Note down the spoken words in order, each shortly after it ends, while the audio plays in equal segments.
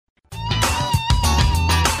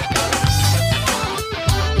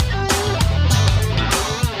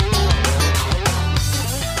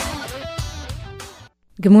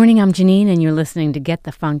Good morning, I'm Janine, and you're listening to Get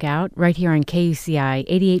the Funk Out right here on KUCI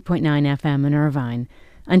 88.9 FM in Irvine.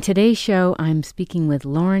 On today's show, I'm speaking with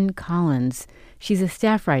Lauren Collins. She's a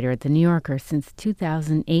staff writer at The New Yorker since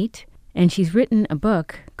 2008, and she's written a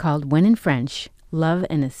book called When in French, Love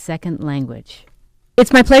in a Second Language.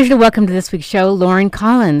 It's my pleasure to welcome to this week's show Lauren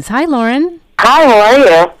Collins. Hi, Lauren. Hi, how are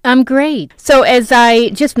you? I'm great. So as I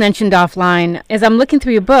just mentioned offline, as I'm looking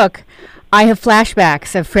through your book, I have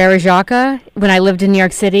flashbacks of Frère Jacques when I lived in New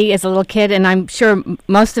York City as a little kid, and I'm sure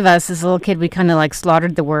most of us as a little kid, we kind of like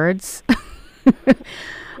slaughtered the words. We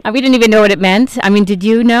didn't even know what it meant. I mean, did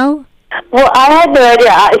you know? Well, I had no idea.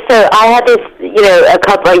 So I had this,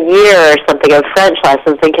 a year or something of French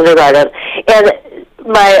lessons in kindergarten, and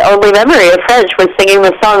my only memory of French was singing the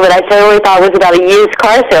song that I totally thought was about a used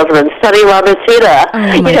car salesman, Sonny Lamacina.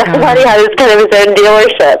 Oh my God. Sonny had his kind of his own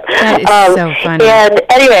dealership. That is so funny. And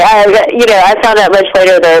anyway, I found out much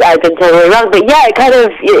later that I'd been totally wrong. But yeah, it kind of,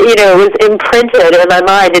 was imprinted in my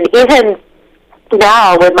mind. And even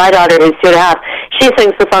now, with my daughter who's 2.5, she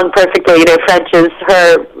sings the song perfectly. French is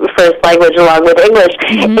her first language along with English.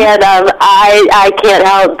 Mm-hmm. And I can't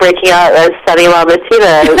help breaking out a Sonny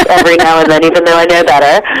Lamacina every now and then, even though I know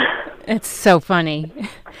better. It's so funny.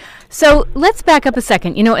 So let's back up a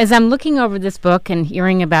second. As I'm looking over this book and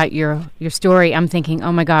hearing about your story, I'm thinking,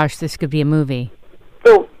 oh my gosh, this could be a movie.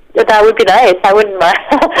 Oh, that would be nice. I wouldn't mind.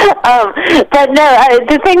 But no,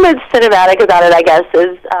 the thing that's cinematic about it, I guess,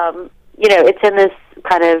 is, it's in this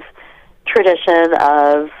kind of tradition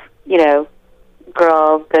of,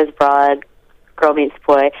 girl goes abroad, girl meets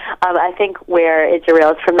boy. I think where it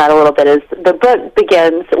derails from that a little bit is the book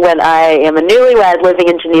begins when I am a newlywed living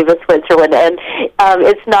in Geneva, Switzerland, and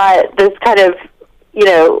it's not this kind of,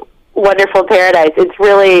 wonderful paradise. It's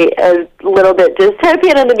really a little bit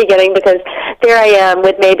dystopian in the beginning because there I am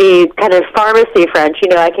with maybe kind of pharmacy French.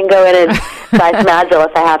 I can go in and buy some Advil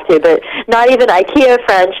if I have to, but not even IKEA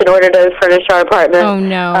French in order to furnish our apartment. Oh,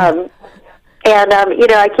 no.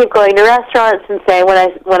 I keep going to restaurants and saying,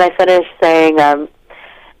 when I finish, saying,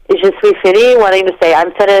 je suis fini, wanting to say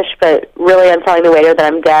I'm finished, but really I'm telling the waiter that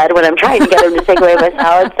I'm dead when I'm trying to get him to take away my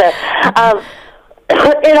salad. So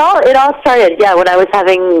it all started, when I was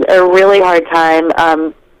having a really hard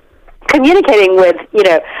time communicating with,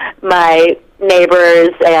 my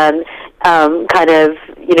neighbors and kind of,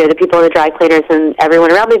 the people in the dry cleaners and everyone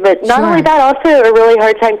around me. But not only that, also a really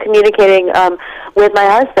hard time communicating with my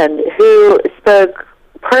husband, who spoke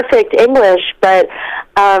perfect English, but,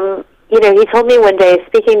 he told me one day,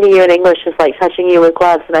 speaking to you in English is like touching you with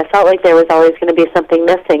gloves, and I felt like there was always going to be something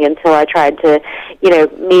missing until I tried to,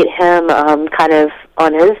 meet him kind of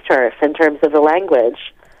on his turf in terms of the language.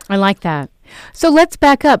 I like that. So let's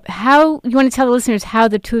back up. How you want to tell the listeners how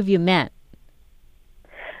the two of you met?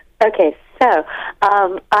 Okay, so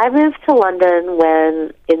I moved to London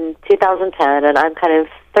in 2010, and I'm kind of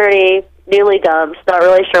 30, newly dumped, not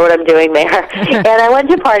really sure what I'm doing there. And I went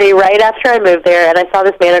to a party right after I moved there, and I saw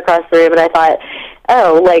this man across the room, and I thought,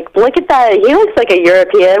 look at that. He looks like a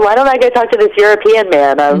European. Why don't I go talk to this European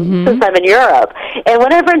man since I'm in Europe? And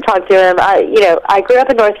went over and talked to him. I grew up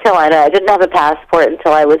in North Carolina. I didn't have a passport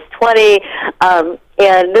until I was 20.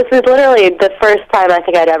 And this was literally the first time I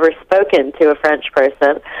think I'd ever spoken to a French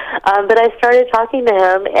person. But I started talking to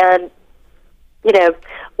him, and,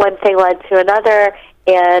 one thing led to another.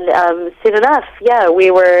 And soon enough, we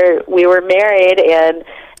were married and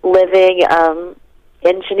living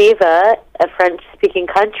in Geneva, a French-speaking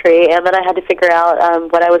country, and then I had to figure out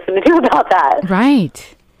what I was going to do about that.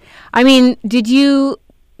 Right. I mean, did you,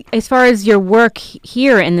 as far as your work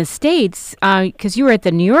here in the States, because you were at The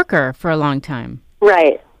New Yorker for a long time.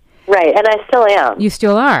 Right, and I still am. You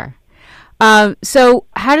still are. So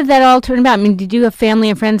how did that all turn about? I mean, did you have family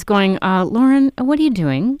and friends going, Lauren, what are you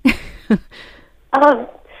doing? No,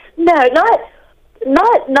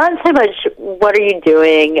 not so much what are you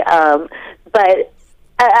doing, but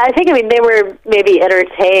I think, they were maybe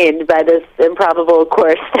entertained by this improbable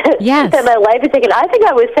course that my life had taken. I think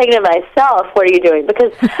I was saying to myself, what are you doing?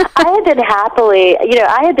 Because I had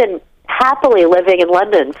been happily living in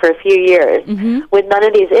London for a few years with none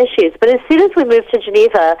of these issues. But as soon as we moved to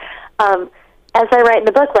Geneva, as I write in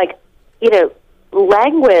the book,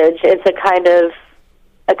 language is a kind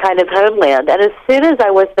of homeland. And as soon as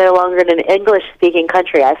I was no longer in an English-speaking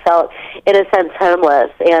country, I felt, in a sense,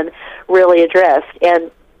 homeless and really adrift.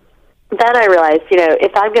 And then I realized,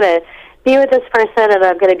 if I'm going to be with this person and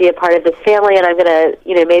I'm going to be a part of this family and I'm going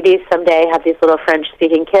to, maybe someday have these little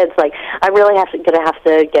French-speaking kids, I'm really going to have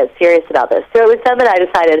to get serious about this. So it was then that I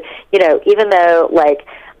decided, even though,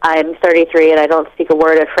 I'm 33 and I don't speak a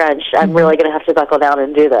word of French, I'm really going to have to buckle down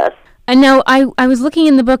and do this. And now I was looking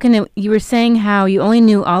in the book, and you were saying how you only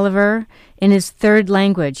knew Oliver in his third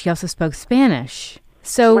language. He also spoke Spanish.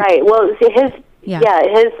 So right. Well, his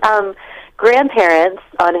grandparents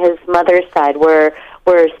on his mother's side were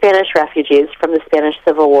Spanish refugees from the Spanish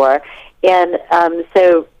Civil War, and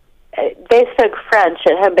so they spoke French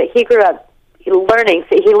at home. But he grew up learning.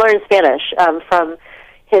 He learned Spanish from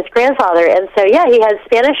his grandfather, and so he had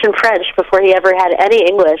Spanish and French before he ever had any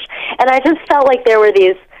English. And I just felt like there were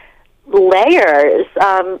these layers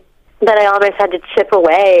that I almost had to chip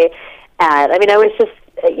away at. I mean, I was just,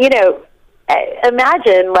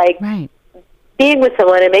 imagine like being with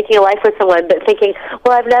someone and making a life with someone, but thinking,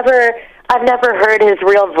 well, I've never heard his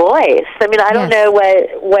real voice. I mean, I don't know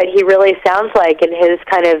what he really sounds like in his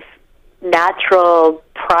kind of natural,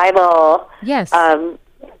 primal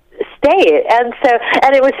state. And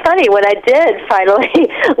it was funny when I did finally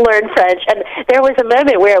learn French, and there was a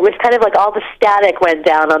moment where it was kind of like all the static went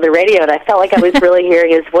down on the radio, and I felt like I was really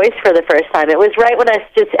hearing his voice for the first time. It was right when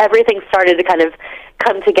everything started to kind of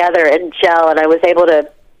come together and gel, and I was able to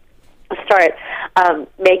start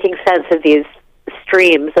making sense of these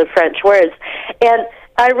streams of French words. And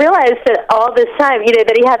I realized that all this time,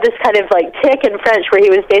 that he had this kind of like tick in French where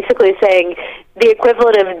he was basically saying the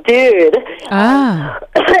equivalent of dude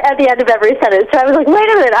at the end of every sentence. So I was like, wait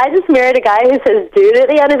a minute, I just married a guy who says dude at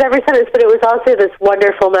the end of every sentence. But it was also this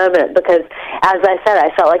wonderful moment because, as I said,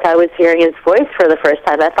 I felt like I was hearing his voice for the first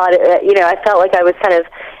time. I thought, I felt like I was kind of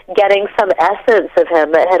getting some essence of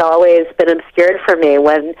him that had always been obscured for me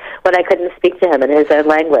when I couldn't speak to him in his own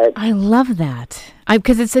language. I love that.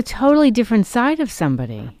 Because it's a totally different side of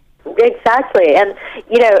somebody. Exactly. And,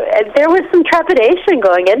 there was some trepidation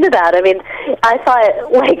going into that. I mean, I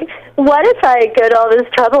thought, like, what if I go to all this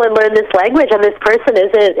trouble and learn this language and this person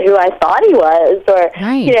isn't who I thought he was? Or,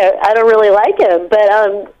 I don't really like him. But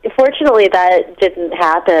fortunately, that didn't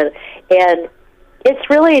happen. And it's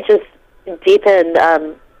really just deepened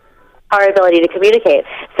our ability to communicate.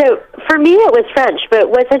 So for me, it was French. But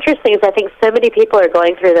what's interesting is I think so many people are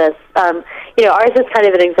going through this. Ours is kind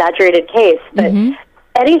of an exaggerated case, but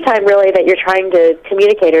anytime really that you're trying to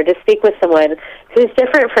communicate or to speak with someone who's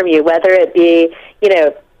different from you, whether it be,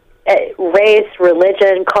 race,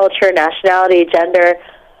 religion, culture, nationality, gender,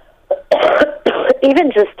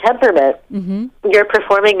 even just temperament, you're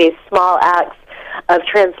performing these small acts of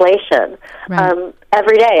translation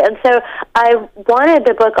every day. And so I wanted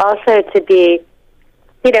the book also to be,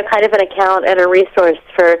 kind of an account and a resource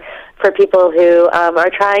for people who are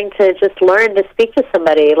trying to just learn to speak to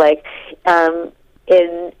somebody, like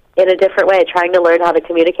in a different way, trying to learn how to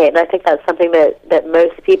communicate. And I think that's something that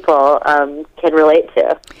most people can relate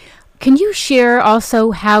to. Can you share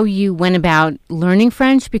also how you went about learning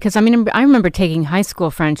French? Because, I mean, I remember taking high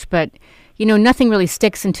school French, but, nothing really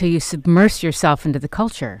sticks until you submerge yourself into the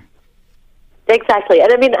culture. Exactly.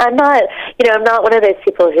 And I mean, I'm not one of those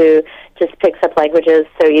people who just picks up languages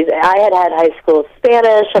so easy. I had high school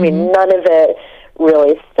Spanish. I mean, none of it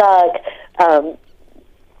really stuck.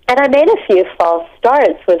 And I made a few false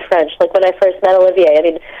starts with French. Like when I first met Olivier, I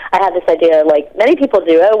mean, I had this idea, like many people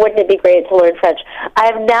do, wouldn't it be great to learn French? I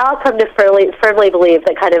have now come to firmly believe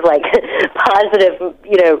that kind of like positive,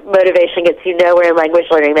 motivation gets you nowhere in language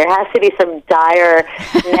learning. There has to be some dire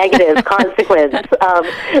negative consequence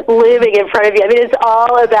looming in front of you. I mean, it's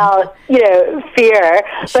all about, fear.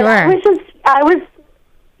 Sure. But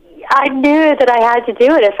I knew that I had to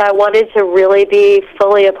do it if I wanted to really be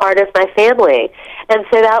fully a part of my family. And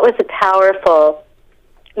so that was a powerful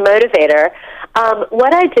motivator.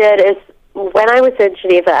 What I did is when I was in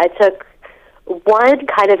Geneva, I took one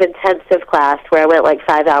kind of intensive class where I went like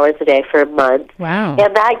 5 hours a day for a month. Wow.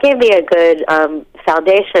 And that gave me a good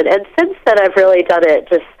foundation. And since then, I've really done it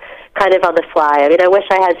just kind of on the fly. I mean, I wish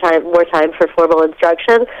I had more time for formal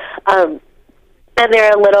instruction. And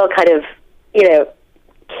there are little kind of,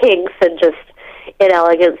 kinks and just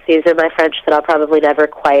inelegancies in my French that I'll probably never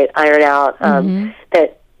quite iron out.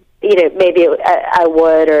 That maybe I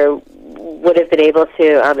would or would have been able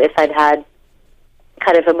to if I'd had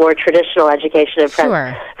kind of a more traditional education of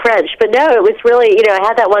French. But no, it was really I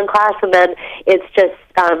had that one class, and then it's just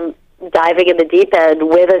diving in the deep end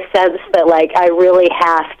with a sense that like I really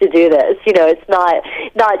have to do this. It's not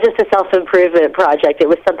just a self-improvement project. It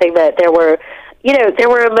was something that there were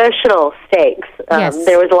emotional stakes. Yes.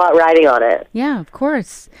 There was a lot riding on it. Yeah, of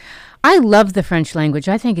course. I love the French language.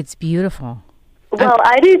 I think it's beautiful. Well,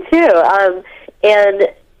 I do too. And,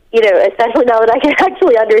 especially now that I can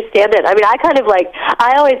actually understand it. I mean, I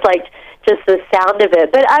always liked just the sound of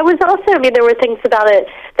it. But I was also, there were things about it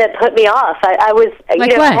that put me off. I was,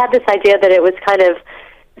 like I had this idea that it was kind of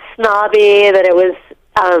snobby, that it was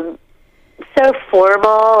so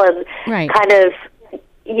formal and right. kind of,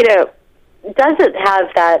 doesn't have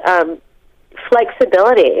that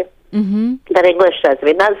flexibility that English does. I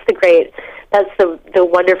mean, that's the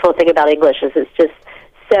wonderful thing about English is it's just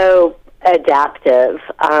so adaptive.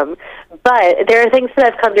 But there are things that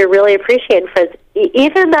I've come to really appreciate in French.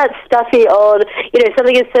 Even that stuffy old,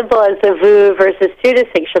 something as simple as the vous versus tu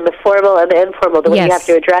distinction, the formal and the informal, the way you have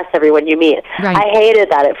to address everyone you meet. Right. I hated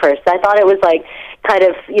that at first. I thought it was like kind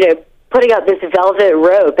of, putting up this velvet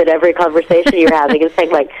rope in every conversation you're having and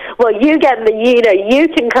saying like, well, you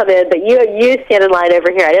can come in, but you stand in line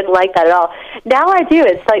over here. I didn't like that at all. Now I do.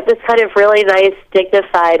 It's like this kind of really nice,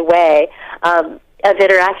 dignified way of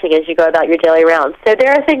interacting as you go about your daily rounds. So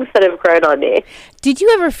there are things that have grown on me. Did you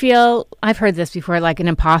ever feel, I've heard this before, like an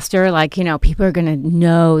imposter, like, people are going to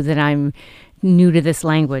know that I'm new to this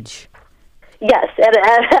language? Yes, and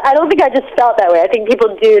I don't think I just felt that way. I think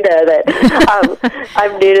people do know that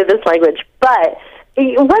I'm new to this language. But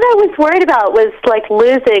what I was worried about was like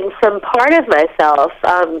losing some part of myself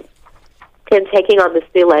in taking on this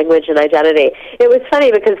new language and identity. It was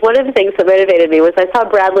funny because one of the things that motivated me was I saw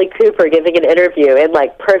Bradley Cooper giving an interview in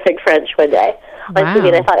like perfect French one day on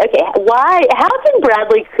TV, and I thought, okay, how can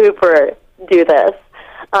Bradley Cooper do this?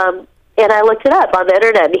 And I looked it up on the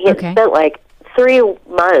internet, and he had spent like 3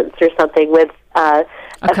 months or something with as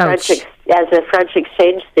a French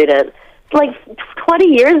exchange student, like 20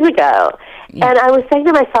 years ago. Yeah. And I was saying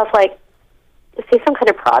to myself, like, is he some kind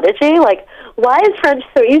of prodigy? Like, why is French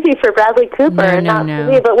so easy for Bradley Cooper and not for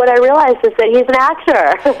me? But what I realized is that he's an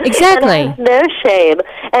actor. Exactly. And has no shame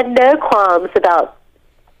and no qualms about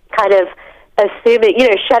kind of assuming,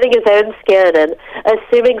 shedding his own skin and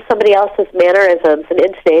assuming somebody else's mannerisms and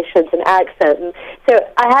intonations and accent. And so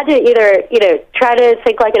I had to either, try to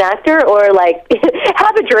think like an actor or like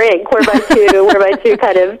have a drink were my two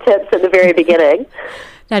kind of tips at the very beginning.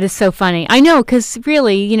 That is so funny. I know, because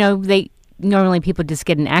really, normally people just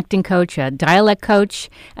get an acting coach, a dialect coach,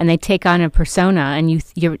 and they take on a persona, and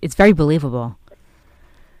it's very believable.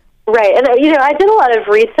 Right, and I did a lot of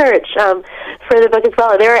research for the book as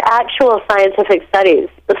well, and there are actual scientific studies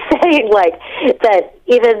saying like that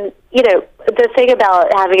even the thing about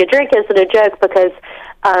having a drink isn't a joke because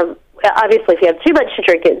obviously if you have too much to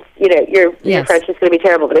drink, it's your French is going to be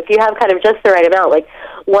terrible. But if you have kind of just the right amount, like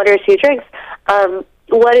 1 or 2 drinks,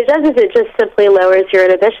 what it does is it just simply lowers your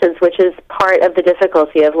inhibitions, which is part of the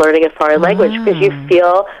difficulty of learning a foreign language because you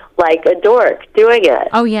feel like a dork doing it.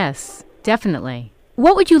 Oh yes, definitely.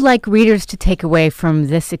 What would you like readers to take away from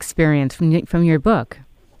this experience, from your book?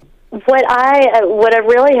 What I'm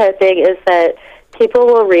really hoping is that people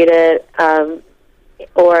will read it,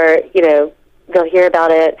 or they'll hear about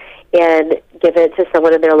it and give it to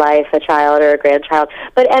someone in their life, a child or a grandchild.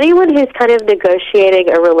 But anyone who's kind of negotiating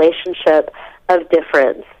a relationship of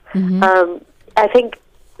difference, I think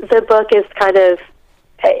the book is kind of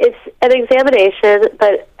it's an examination.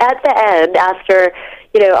 But at the end, after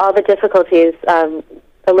all the difficulties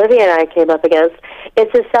Olivia and I came up against,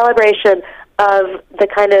 it's a celebration of the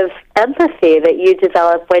kind of empathy that you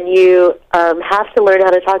develop when you have to learn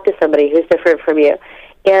how to talk to somebody who's different from you.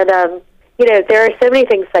 And, there are so many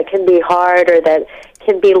things that can be hard or that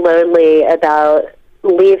can be lonely about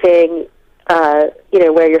leaving,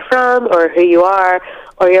 where you're from or who you are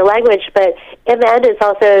or your language. But in the end, it's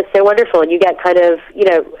also so wonderful. And you get kind of,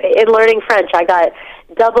 in learning French, I got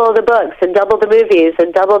double the books and double the movies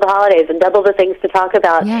and double the holidays and double the things to talk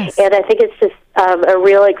about. Yes. And I think it's just a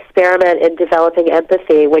real experiment in developing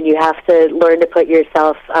empathy when you have to learn to put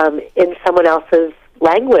yourself in someone else's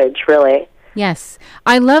language, really. Yes.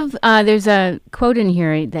 I love, there's a quote in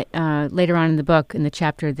here that later on in the book, in the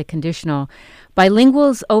chapter, The Conditional,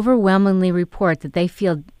 bilinguals overwhelmingly report that they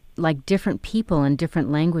feel like different people in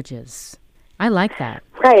different languages. I like that.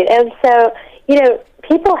 Right. And so,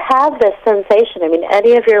 people have this sensation. I mean,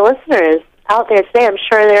 any of your listeners out there today, I'm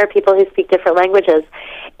sure there are people who speak different languages.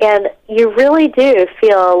 And you really do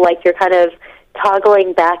feel like you're kind of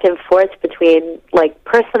toggling back and forth between, like,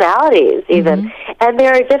 personalities even. And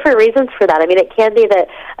there are different reasons for that. I mean, it can be that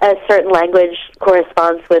a certain language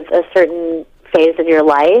corresponds with a certain phase in your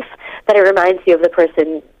life, that it reminds you of the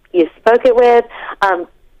person you spoke it with.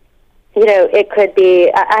 It could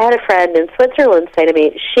be, I had a friend in Switzerland say to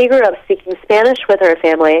me, she grew up speaking Spanish with her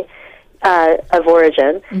family of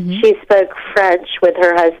origin. She spoke French with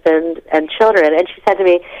her husband and children, and she said to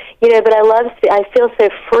me, but I feel so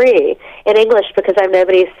free in English because I'm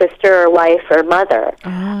nobody's sister or wife or mother.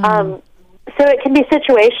 So it can be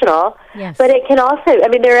situational, but it can also,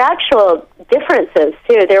 there are actual differences,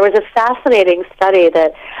 too. There was a fascinating study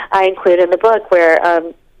that I include in the book where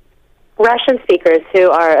Russian speakers who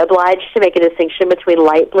are obliged to make a distinction between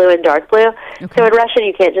light blue and dark blue. Okay. So in Russian,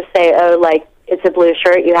 you can't just say, oh, like, it's a blue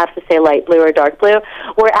shirt. You have to say light blue or dark blue.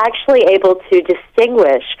 We're actually able to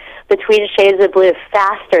distinguish between shades of blue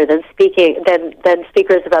faster than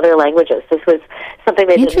speakers of other languages. This was something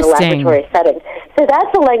they did in a laboratory setting. So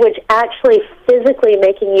that's a language actually physically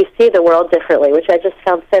making you see the world differently, which I just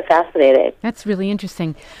found so fascinating. That's really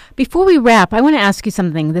interesting. Before we wrap, I want to ask you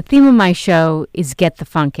something. The theme of my show is Get the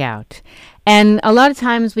Funk Out. And a lot of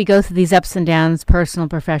times we go through these ups and downs, personal,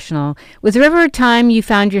 professional. Was there ever a time you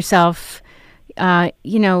found yourself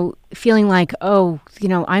feeling like,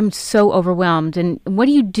 I'm so overwhelmed? And what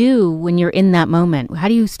do you do when you're in that moment? How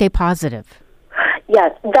do you stay positive?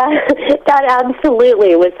 Yes, that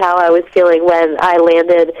absolutely was how I was feeling when I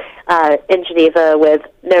landed in Geneva with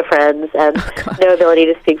no friends and no ability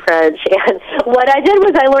to speak French. And what I did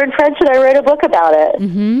was I learned French and I wrote a book about it.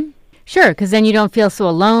 Mm-hmm. Sure, because then you don't feel so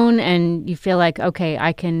alone and you feel like, okay,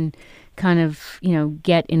 I can kind of,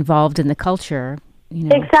 get involved in the culture.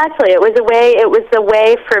 Exactly. It was a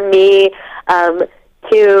way for me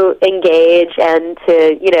to engage and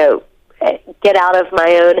to, get out of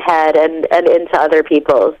my own head and into otother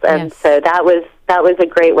people's. And yes. So that was a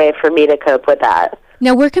great way for me to cope with that.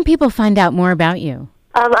 Now, where can people find out more about you?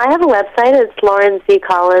 I have a website. It's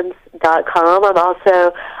laurenzcollins.com. I'm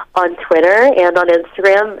also on Twitter and on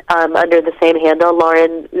Instagram under the same handle,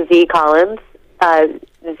 Lauren Z. Collins.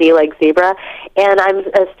 Z like zebra, and I'm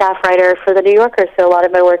a staff writer for The New Yorker, so a lot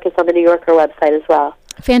of my work is on The New Yorker website as well.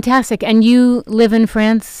 Fantastic. And you live in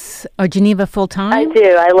France or Geneva full-time? I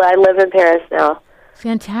do. I live in Paris now.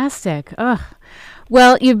 Fantastic. Ugh.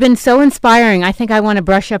 Well, you've been so inspiring. I think I want to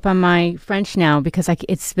brush up on my French now because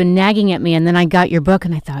it's been nagging at me, and then I got your book,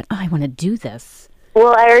 and I thought, I want to do this.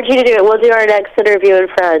 Well, I urge you to do it. We'll do our next interview in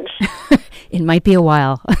French. It might be a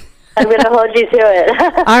while. I'm going to hold you to it.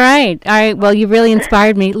 All right. Well, you really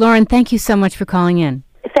inspired me. Lauren, thank you so much for calling in.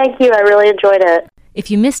 Thank you. I really enjoyed it. If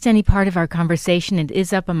you missed any part of our conversation, it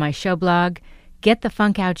is up on my show blog,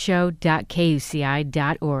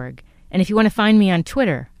 getthefunkoutshow.kuci.org. And if you want to find me on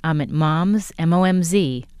Twitter, I'm at moms,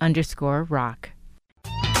 MOMZ _rock.